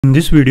In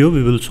this video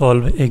we will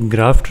solve a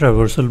graph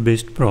traversal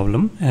based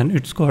problem, and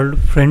it's called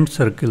friend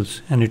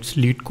circles, and it's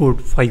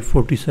LeetCode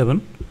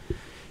 547.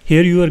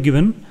 Here you are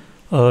given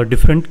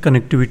different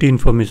connectivity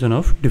information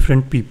of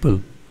different people.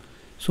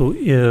 So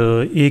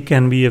A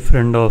can be a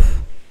friend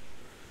of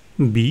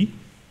B,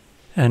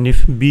 and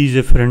if B is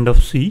a friend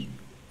of C,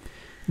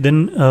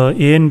 then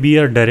A and B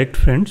are direct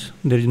friends.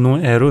 There is no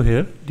arrow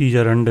here. These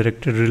are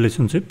undirected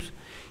relationships.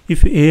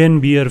 If A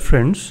and B are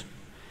friends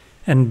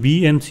and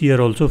B and C are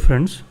also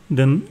friends,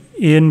 then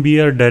A and B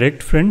are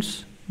direct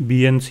friends,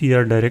 B and C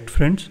are direct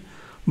friends,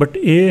 but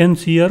A and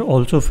C are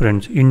also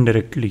friends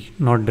indirectly,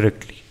 not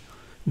directly.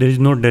 There is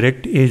no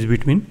direct edge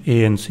between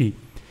A and C.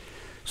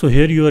 So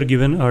here you are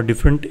given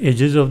different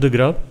edges of the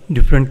graph,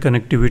 different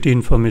connectivity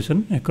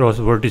information across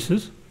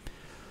vertices,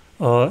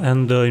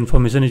 and the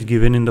information is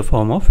given in the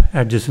form of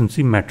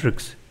adjacency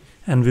matrix,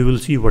 and we will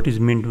see what is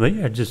meant by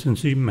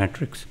adjacency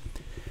matrix.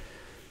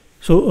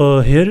 So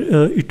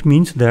here it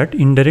means that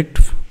indirect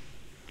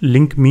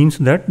link means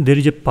that there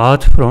is a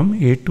path from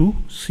A to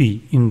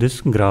C in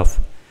this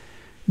graph.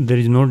 There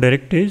is no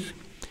direct edge,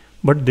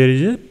 but there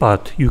is a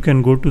path. You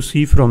can go to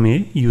C from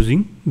A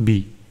using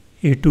B,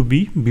 A to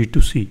B, B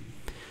to C.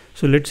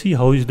 So let's see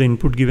how is the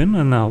input given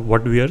and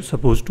what we are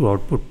supposed to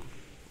output.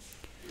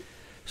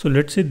 So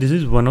let's say this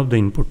is one of the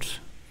inputs.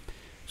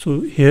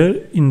 So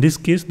here in this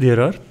case there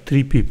are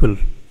three people.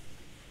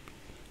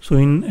 So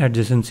in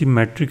adjacency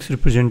matrix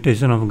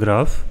representation of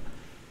graph,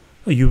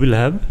 you will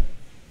have,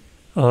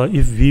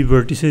 if V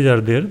vertices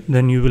are there,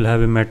 then you will have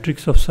a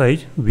matrix of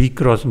size V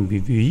cross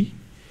V,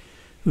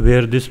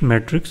 where this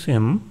matrix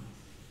M,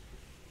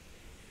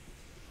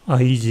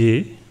 I,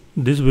 J,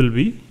 this will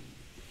be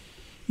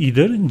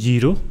either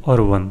 0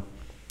 or 1.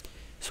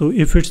 So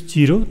if it's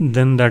 0,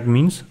 then that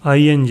means I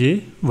and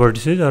J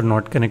vertices are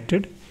not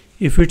connected.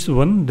 If it's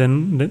 1,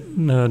 then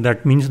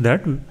that means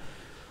that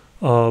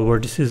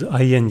vertices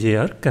I and J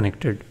are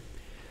connected.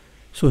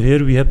 So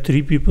here we have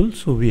three people,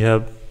 so we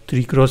have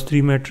 3 cross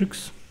 3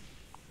 matrix,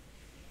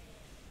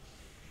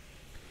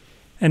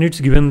 and it's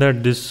given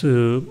that this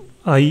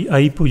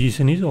I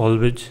position is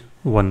always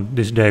 1,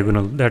 this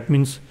diagonal. That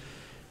means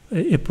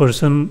a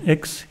person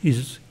X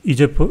is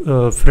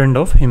a friend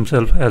of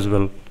himself as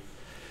well.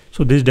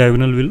 So this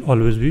diagonal will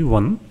always be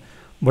 1,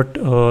 but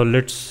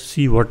let's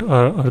see what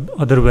are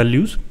other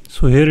values.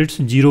 So here it's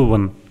 0,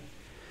 1.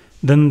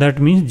 Then that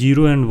means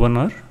 0 and 1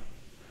 are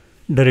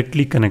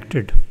directly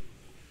connected.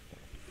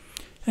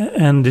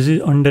 And this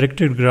is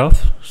undirected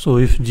graph. So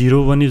if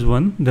 0, 1 is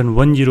 1, then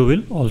 1, 0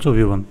 will also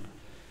be 1.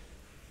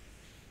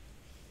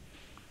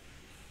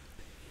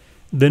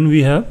 Then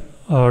we have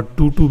 2,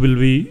 2 will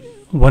be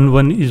 1,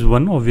 1 is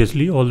 1.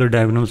 Obviously, all the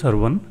diagonals are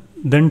 1.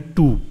 Then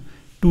 2.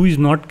 2 is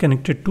not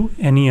connected to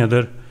any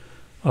other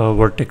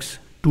vertex.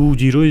 2,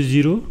 0 is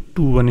 0.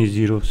 2, 1 is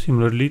 0.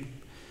 Similarly,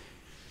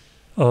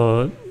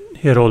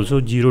 here also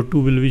 0, 2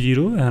 will be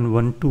 0 and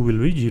 1, 2 will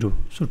be 0.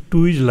 So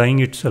 2 is lying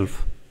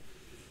itself.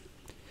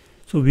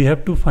 So we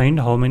have to find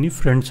how many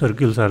friend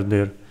circles are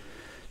there.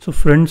 So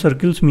friend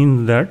circles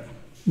means that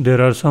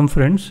there are some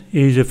friends. A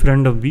is a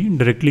friend of B,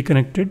 directly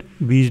connected.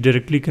 B is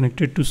directly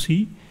connected to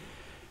C,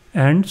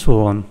 and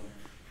so on.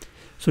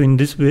 So in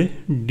this way,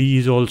 D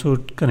is also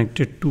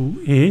connected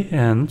to A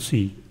and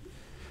C.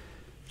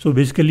 So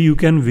basically you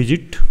can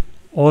visit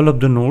all of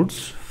the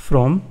nodes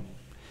from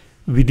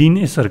within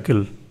a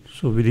circle.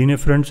 So within a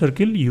friend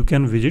circle, you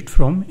can visit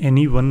from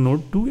any one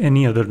node to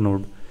any other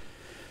node.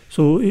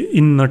 So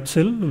in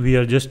nutshell, we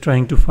are just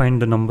trying to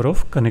find the number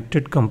of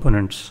connected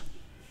components.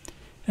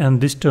 And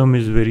this term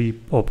is very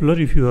popular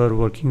if you are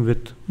working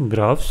with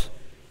graphs.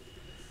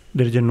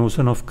 There is a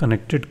notion of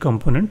connected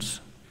components.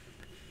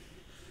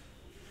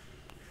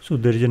 So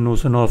there is a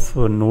notion of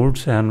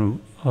nodes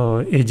and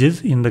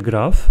edges in the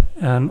graph,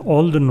 and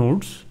all the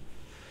nodes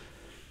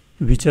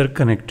which are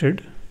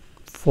connected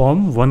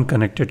form one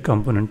connected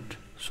component.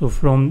 So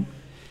from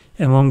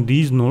among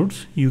these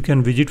nodes, you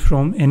can visit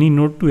from any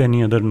node to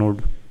any other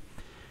node.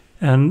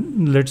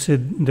 And let's say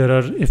there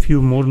are a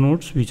few more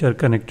nodes which are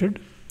connected.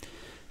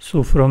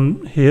 So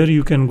from here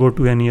you can go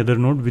to any other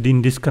node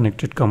within this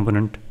connected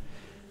component.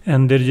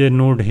 And there is a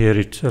node here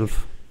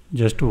itself,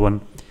 just one.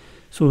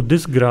 So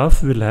this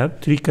graph will have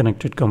three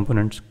connected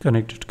components,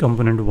 connected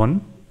component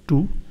 1,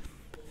 2,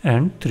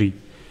 and 3.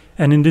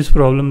 And in this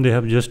problem, they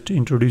have just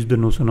introduced the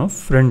notion of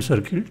friend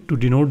circle to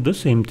denote the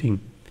same thing.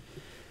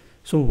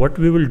 So what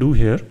we will do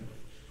here,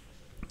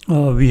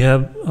 we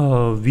have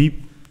V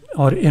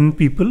or N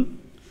people.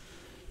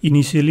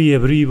 Initially,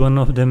 every one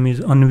of them is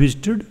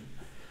unvisited,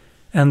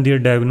 and their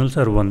diagonals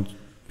are 1.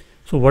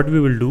 So what we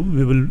will do,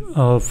 we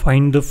will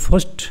find the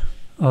first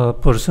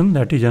person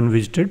that is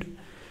unvisited,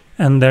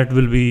 and that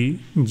will be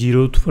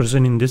 0th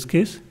person in this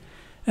case,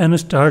 and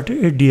start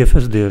a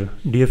DFS there.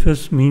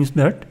 DFS means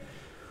that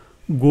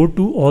go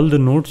to all the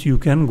nodes you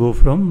can go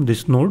from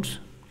these nodes.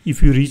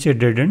 If you reach a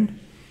dead end,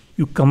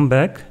 you come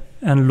back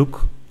and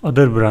look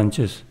other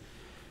branches.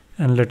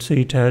 And let's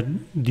say it had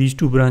these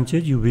 2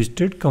 branches, you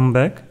visited, come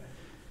back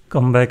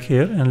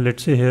here, and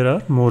let's say here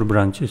are more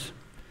branches.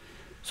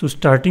 So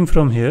starting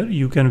from here,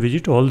 you can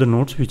visit all the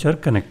nodes which are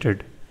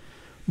connected,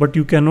 but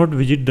you cannot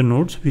visit the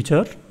nodes which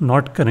are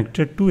not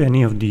connected to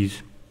any of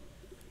these.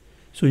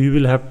 So you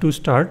will have to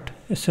start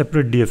a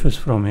separate DFS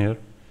from here.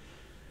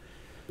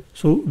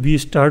 So we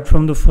start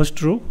from the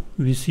first row.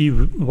 We see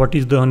what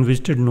is the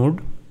unvisited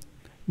node.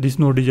 This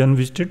node is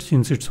unvisited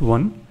since it's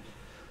 1,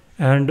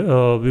 and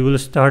we will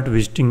start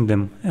visiting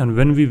them. And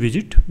when we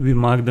visit, we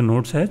mark the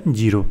nodes as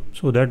 0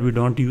 so that we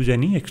don't use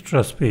any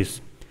extra space.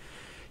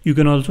 You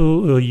can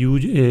also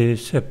use a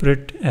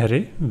separate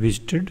array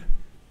visited,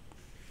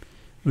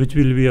 which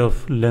will be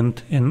of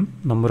length n,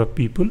 number of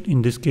people,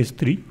 in this case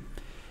 3,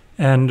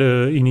 and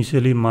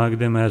initially mark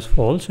them as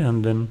false,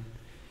 and then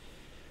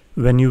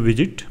when you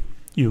visit,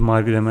 you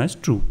mark them as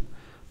true.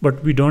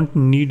 But we don't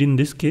need in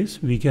this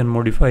case. We can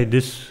modify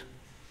this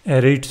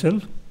array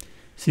itself.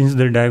 Since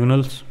the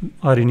diagonals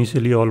are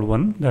initially all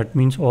 1, that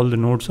means all the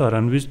nodes are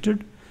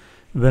unvisited.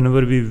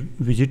 Whenever we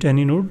visit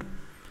any node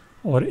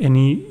or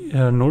any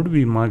node,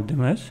 we mark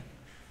them as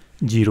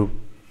 0.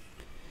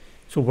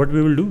 So what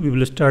we will do, we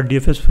will start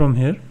DFS from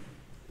here.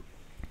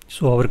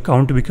 So our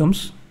count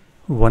becomes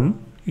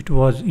 1. It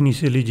was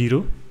initially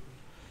 0.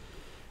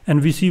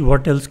 And we see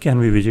what else can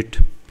we visit.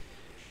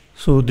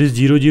 So this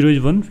 0, 0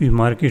 is 1, we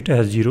mark it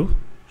as 0.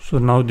 So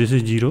now this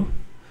is 0.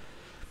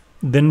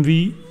 Then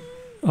we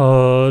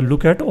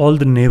look at all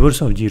the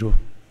neighbors of 0.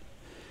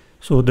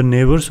 So the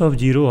neighbors of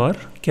 0 are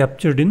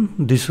captured in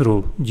this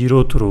row,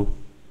 0th row.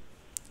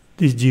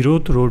 This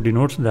 0th row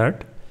denotes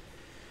that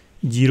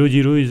 0,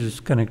 0 is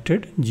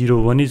connected,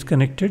 0, 1 is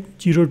connected,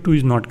 0, 2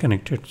 is not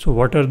connected. So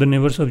what are the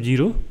neighbors of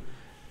 0?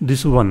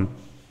 This 1.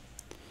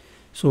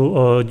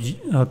 So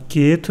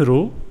kth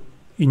row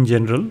in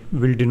general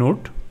will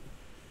denote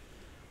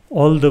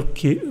all the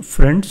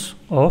friends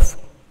of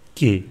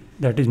k,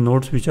 that is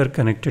nodes which are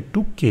connected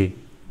to k.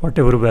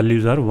 Whatever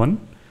values are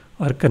 1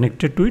 are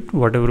connected to it,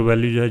 whatever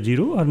values are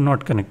 0 are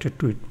not connected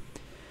to it.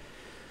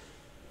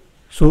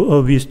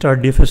 So we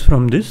start DFS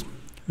from this.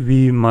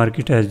 We mark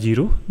it as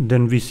 0.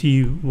 Then we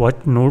see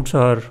what nodes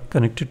are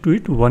connected to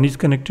it. 1 is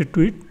connected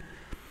to it.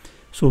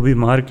 So we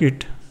mark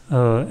it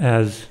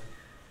as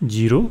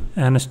 0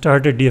 and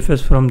start a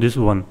DFS from this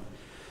 1.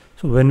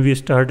 So when we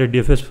start a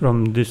DFS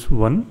from this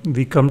 1,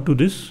 we come to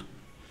this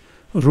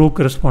row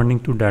corresponding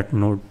to that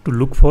node to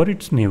look for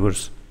its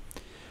neighbors.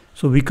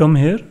 So we come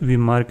here, we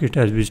mark it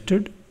as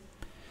visited,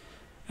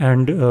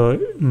 and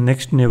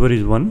next neighbor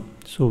is 1.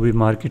 So we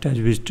mark it as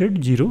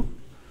visited 0.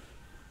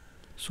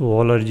 So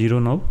all are 0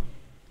 now.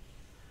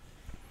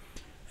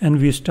 And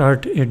we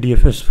start a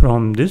DFS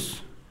from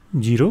this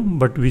 0,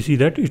 but we see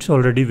that it's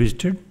already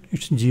visited.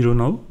 It's 0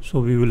 now. So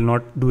we will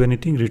not do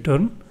anything,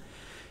 return,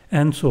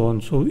 and so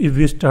on. So if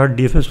we start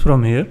DFS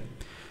from here,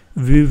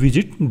 we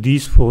visit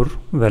these 4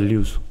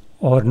 values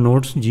or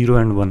nodes 0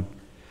 and 1.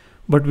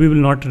 But we will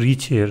not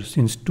reach here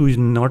since 2 is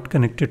not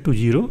connected to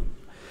 0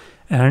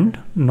 and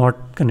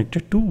not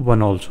connected to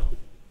 1 also.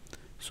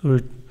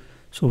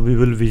 So we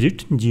will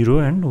visit 0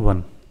 and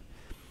 1.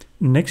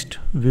 Next,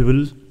 we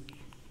will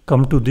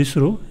come to this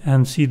row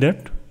and see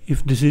that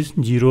if this is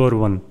 0 or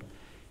 1.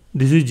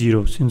 This is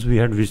 0 since we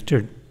had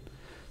visited.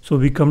 So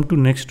we come to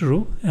next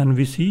row and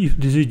we see if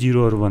this is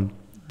 0 or 1.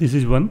 This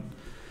is 1.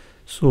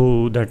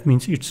 So that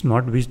means it's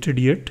not visited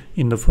yet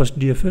in the first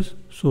DFS.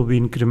 So we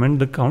increment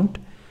the count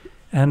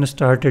and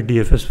start a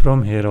DFS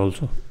from here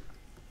also.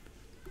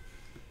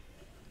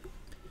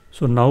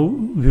 So now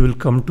we will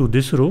come to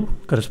this row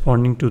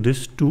corresponding to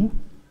this 2.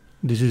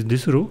 This is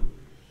this row.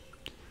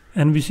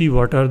 And we see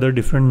what are the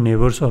different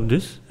neighbors of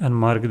this and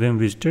mark them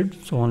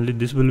visited. So only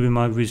this will be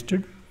marked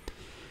visited.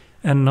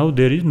 And now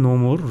there is no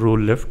more row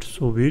left.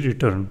 So we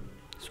return.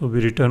 So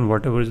we return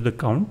whatever is the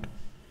count.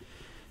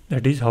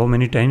 That is how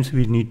many times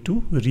we need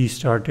to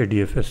restart a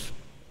DFS.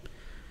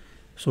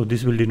 So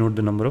this will denote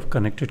the number of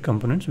connected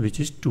components, which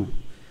is 2.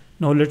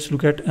 Now let's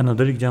look at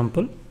another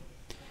example.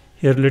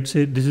 Here let's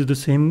say this is the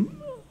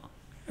same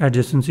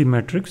adjacency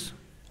matrix.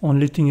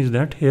 Only thing is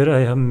that here I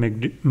have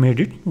made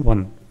it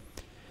 1.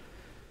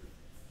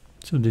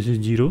 So this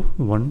is 0,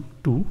 1,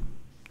 2,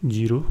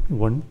 0,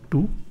 1,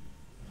 2.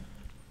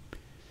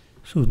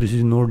 So this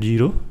is node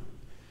 0.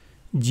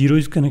 0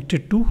 is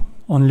connected to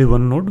only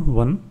one node,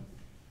 1.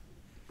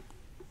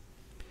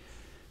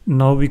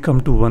 Now we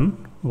come to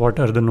 1. What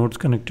are the nodes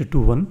connected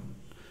to 1?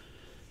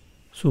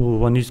 So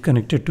 1 is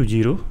connected to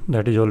 0,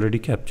 that is already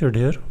captured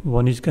here.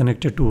 1 is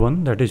connected to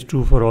 1, that is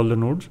true for all the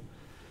nodes.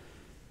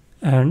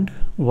 And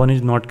 1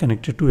 is not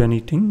connected to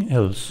anything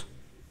else.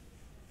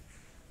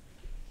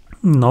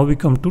 Now we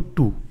come to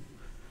 2.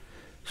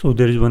 So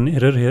there is one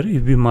error here.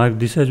 If we mark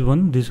this as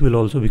 1, this will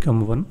also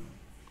become 1.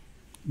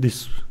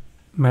 This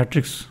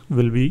matrix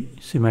will be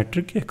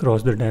symmetric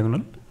across the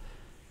diagonal.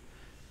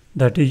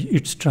 That is,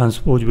 its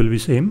transpose will be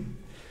same.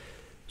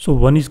 So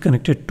 1 is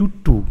connected to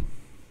 2.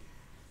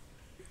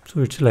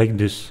 So it's like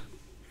this.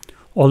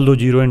 Although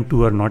 0 and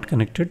 2 are not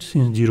connected,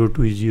 since 0,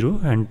 2 is 0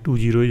 and 2,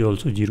 0 is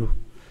also 0.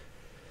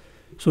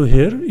 So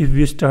here, if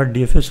we start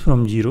DFS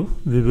from 0,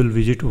 we will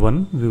visit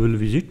 1, we will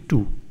visit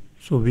 2.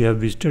 So we have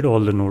visited all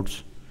the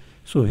nodes.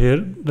 So here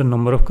the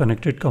number of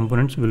connected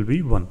components will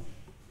be 1.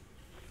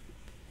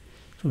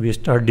 So we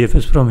start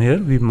DFS from here,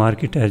 we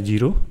mark it as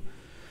 0.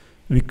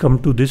 We come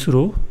to this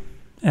row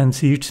and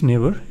see its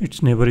neighbor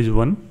is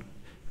 1.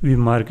 We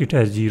mark it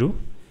as 0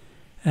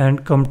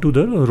 and come to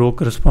the row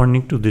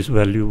corresponding to this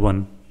value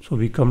 1. So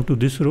we come to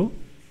this row,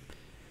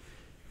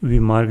 we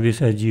mark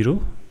this as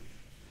 0,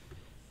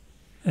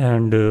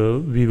 and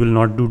we will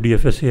not do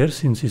DFS here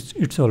since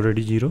it's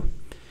already 0,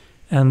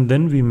 and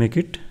then we make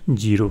it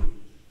 0,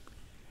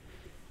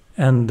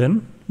 and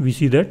then we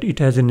see that it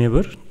has a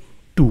neighbor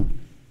 2.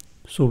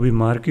 So we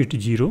mark it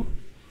 0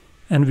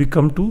 and we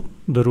come to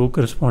the row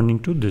corresponding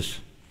to this.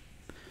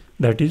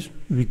 That is,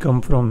 we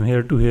come from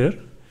here to here,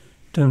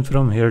 then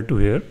from here to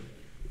here,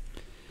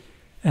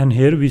 and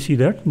here we see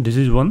that this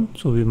is 1,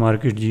 so we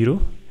mark it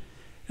 0,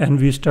 and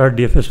we start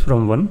DFS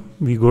from 1.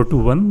 We go to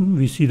 1,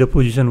 we see the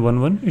position 1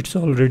 1, it's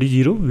already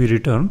 0, we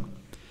return.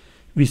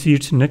 We see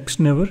its next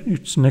neighbor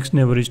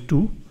is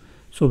 2,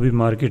 so we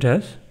mark it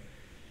as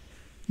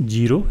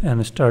 0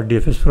 and start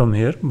DFS from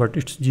here, but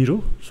it's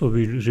 0, so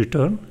we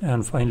return,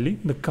 and finally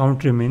the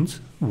count remains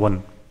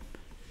 1.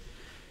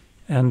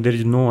 And there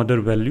is no other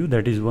value,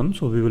 that is 1,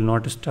 so we will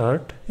not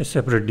start a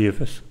separate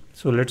DFS.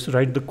 So let's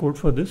write the code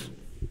for this.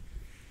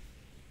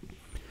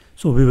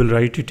 So we will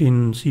write it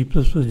in C++,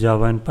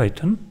 Java and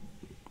Python.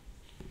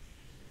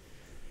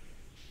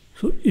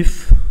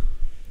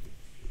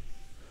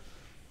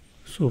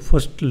 So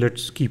first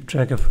let's keep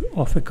track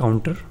of a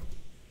counter.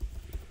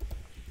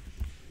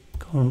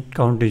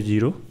 Count is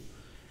 0,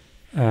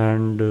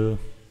 and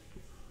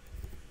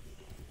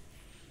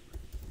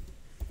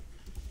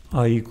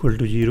I equal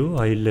to 0,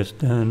 I less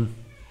than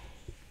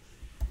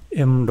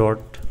m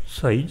dot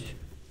size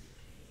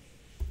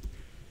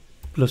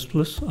plus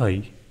plus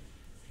I.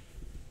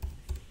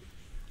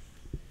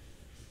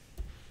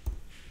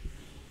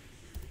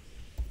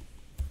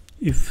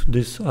 If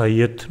this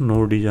ith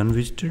node is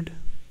unvisited,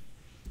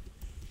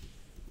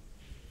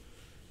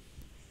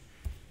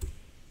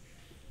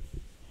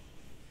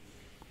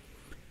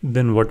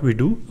 then what we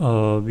do,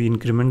 we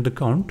increment the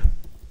count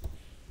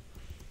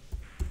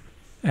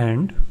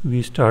and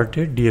we start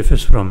a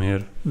DFS from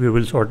here. We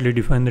will shortly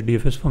define the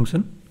DFS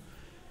function,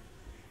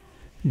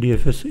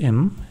 DFS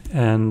m,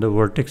 and the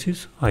vertex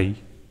is I.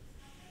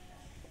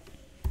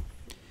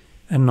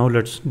 And now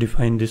let's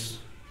define this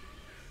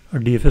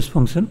DFS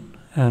function,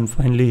 and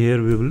finally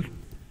here we will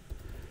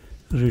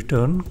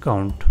return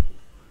count.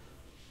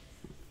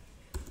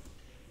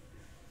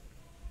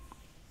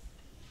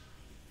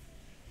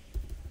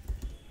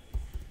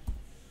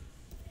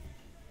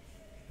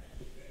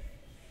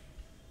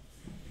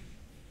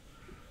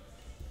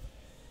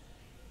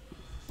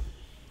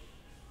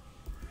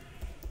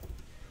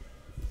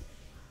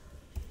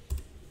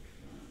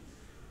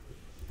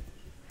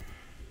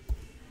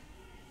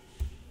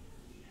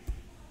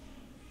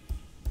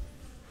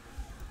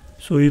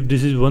 So if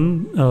this is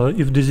 1,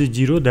 if this is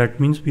 0, that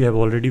means we have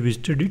already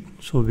visited it,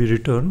 so we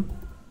return.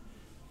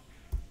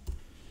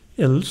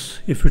 Else,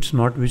 if it's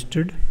not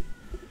visited,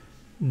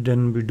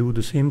 then we do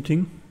the same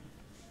thing.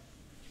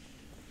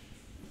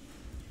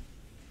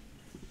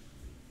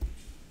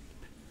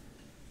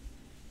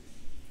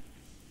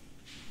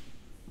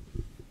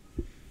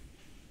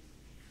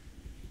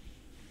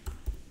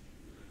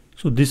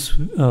 So this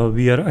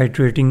we are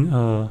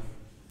iterating,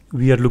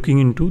 we are looking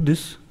into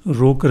this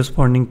row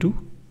corresponding to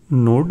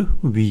node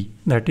v,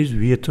 that is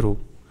vth row.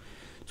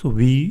 So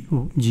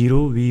v0,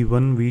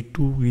 v1,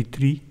 v2,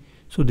 v3,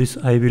 so this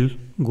I will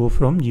go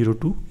from 0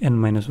 to n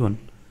minus 1.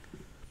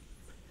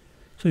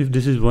 So if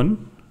this is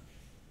 1,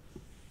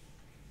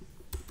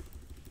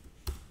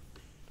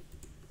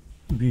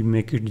 we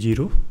make it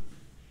 0,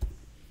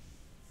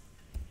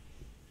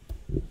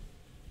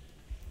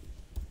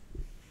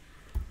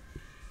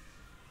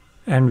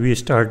 and we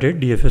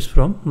started DFS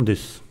from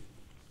this,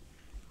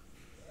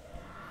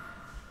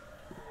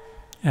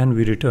 and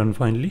we return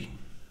finally.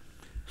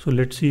 So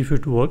let's see if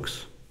it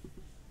works.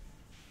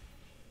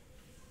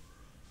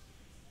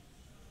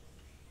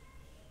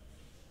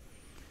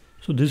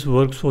 So this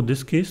works for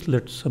this case.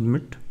 Let's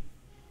submit,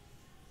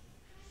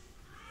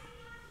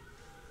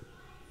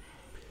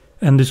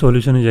 and the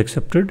solution is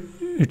accepted.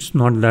 It's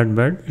not that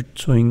bad,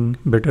 it's showing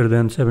better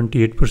than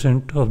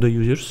 78% of the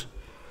users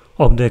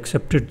of the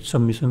accepted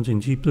submissions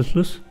in C++.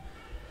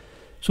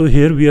 So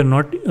here we are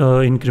not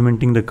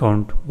incrementing the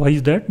count. Why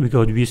is that?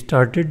 Because we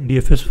started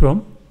DFS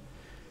from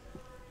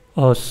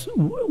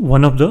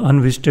one of the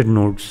unvisited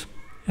nodes,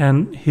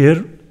 and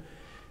here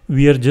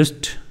we are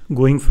just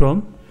going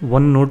from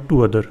one node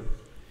to other.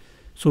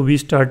 So we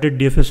started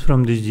DFS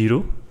from this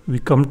 0, we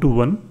come to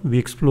 1, we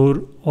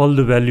explore all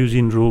the values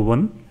in row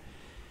 1.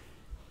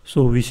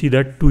 So we see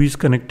that 2 is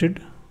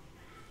connected,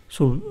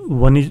 so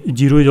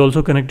 0 is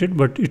also connected,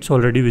 but it's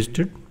already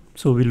visited.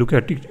 So we look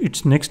at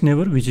its next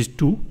neighbor, which is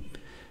 2.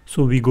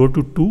 So we go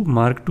to 2,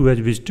 mark 2 as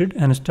visited,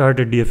 and start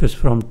a DFS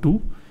from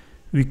 2.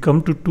 We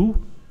come to 2,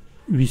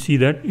 we see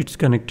that it's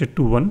connected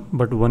to 1,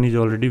 but 1 is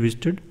already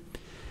visited.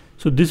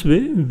 So this way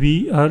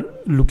we are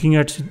looking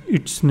at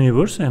its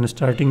neighbors and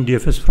starting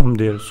DFS from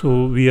there.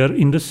 So we are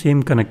in the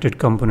same connected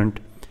component.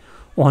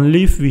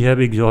 Only if we have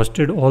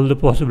exhausted all the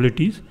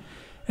possibilities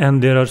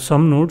and there are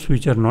some nodes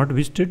which are not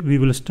visited, we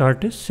will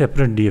start a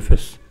separate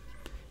DFS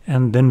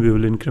and then we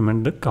will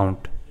increment the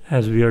count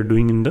as we are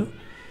doing in the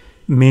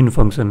main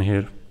function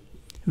here.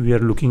 We are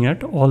looking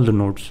at all the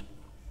nodes.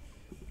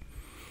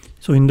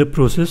 So in the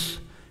process,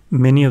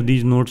 many of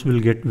these nodes will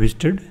get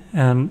visited,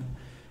 and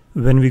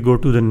when we go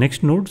to the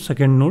next node,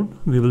 second node,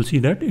 we will see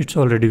that it's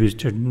already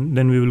visited.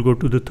 Then we will go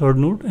to the third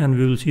node and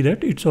we will see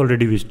that it's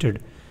already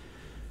visited.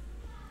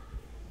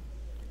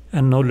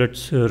 And now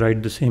let's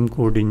write the same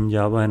code in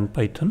Java and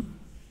Python.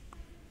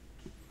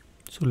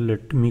 So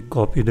let me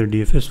copy the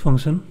Dfs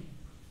function.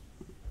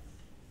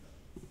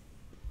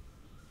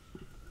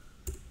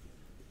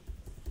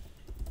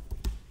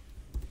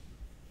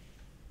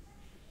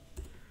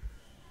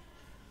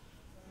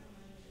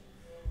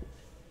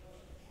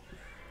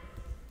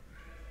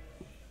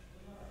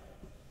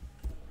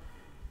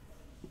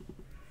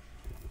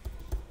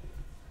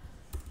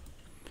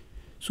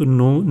 So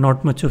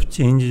not much of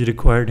change is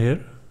required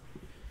here.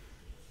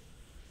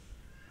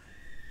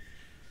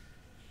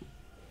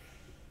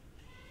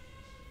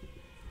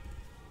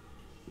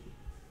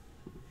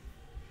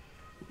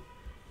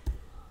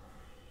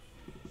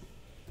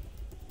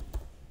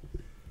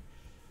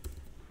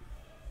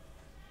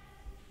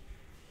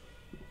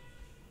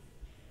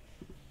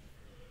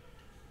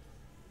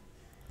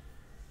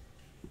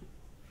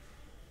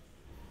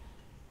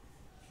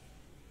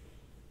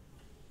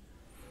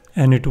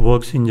 And it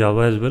works in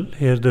Java as well.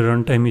 Here the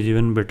runtime is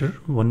even better,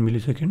 1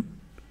 millisecond.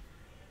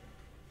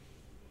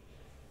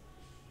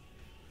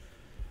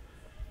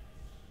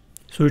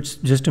 So it's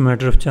just a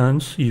matter of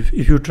chance. If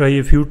you try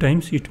a few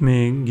times, it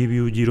may give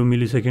you 0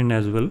 millisecond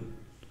as well.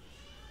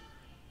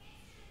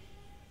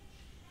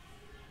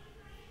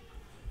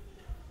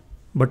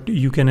 But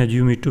you can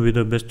assume it to be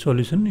the best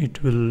solution.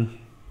 It will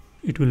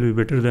be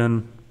better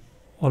than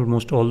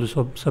almost all the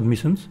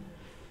submissions.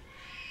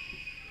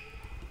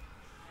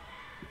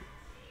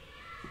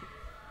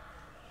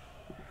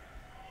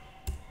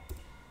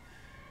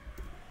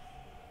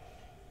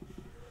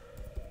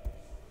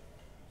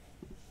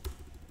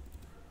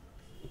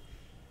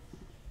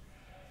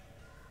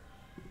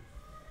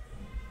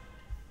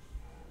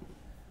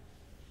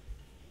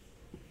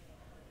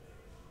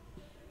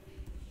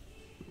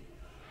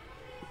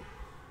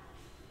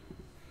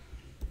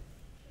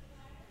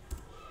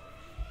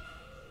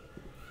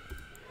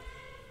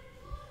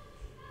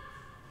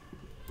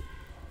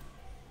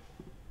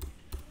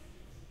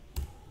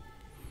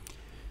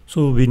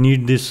 So we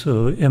need this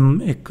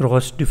M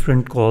across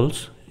different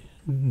calls,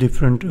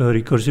 different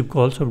recursive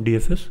calls of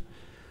DFS.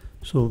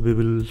 So we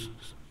will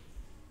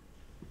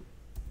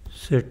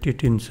set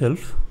it in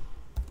self.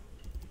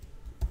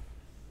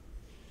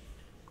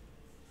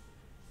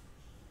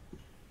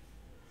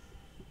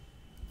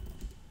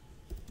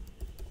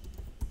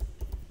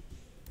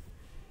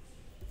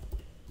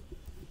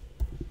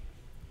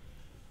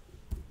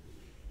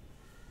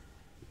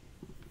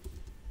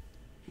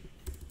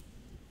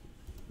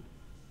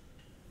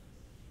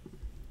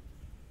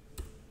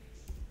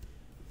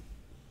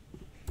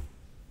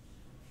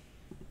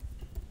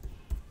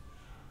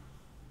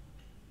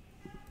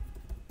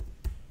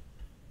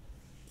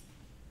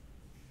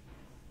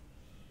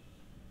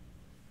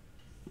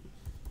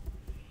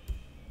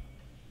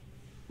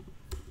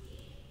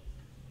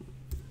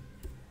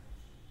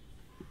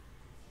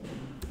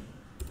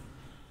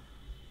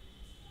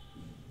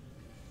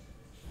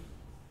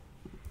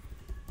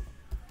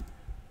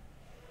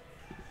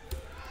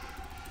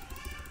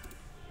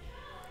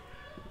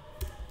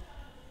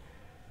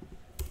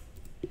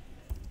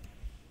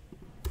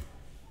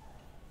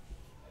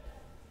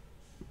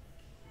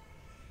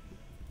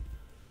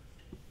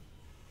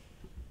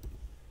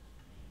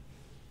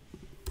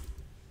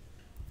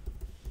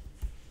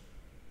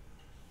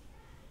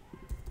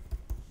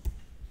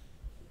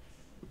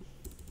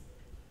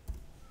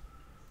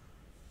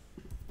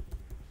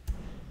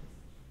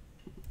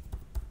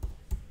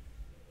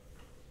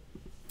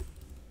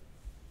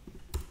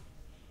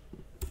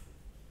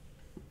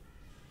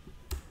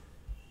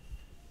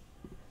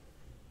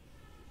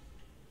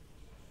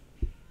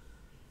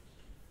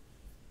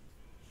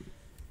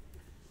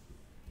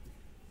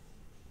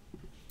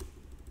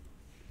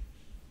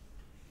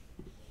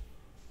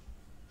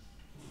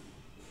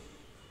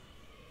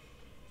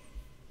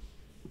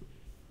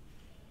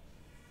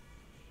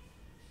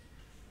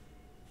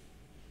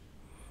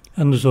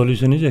 And the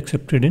solution is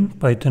accepted in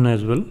Python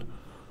as well,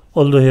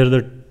 although here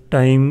the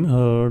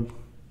time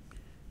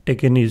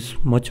taken is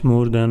much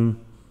more than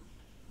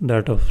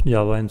that of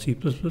Java and C++.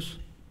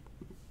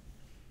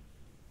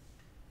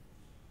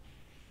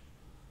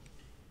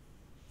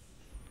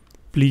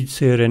 Please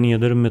share any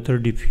other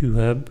method if you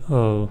have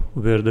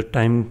where the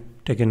time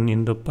taken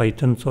in the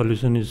Python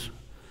solution is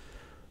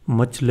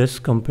much less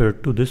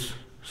compared to this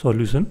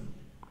solution.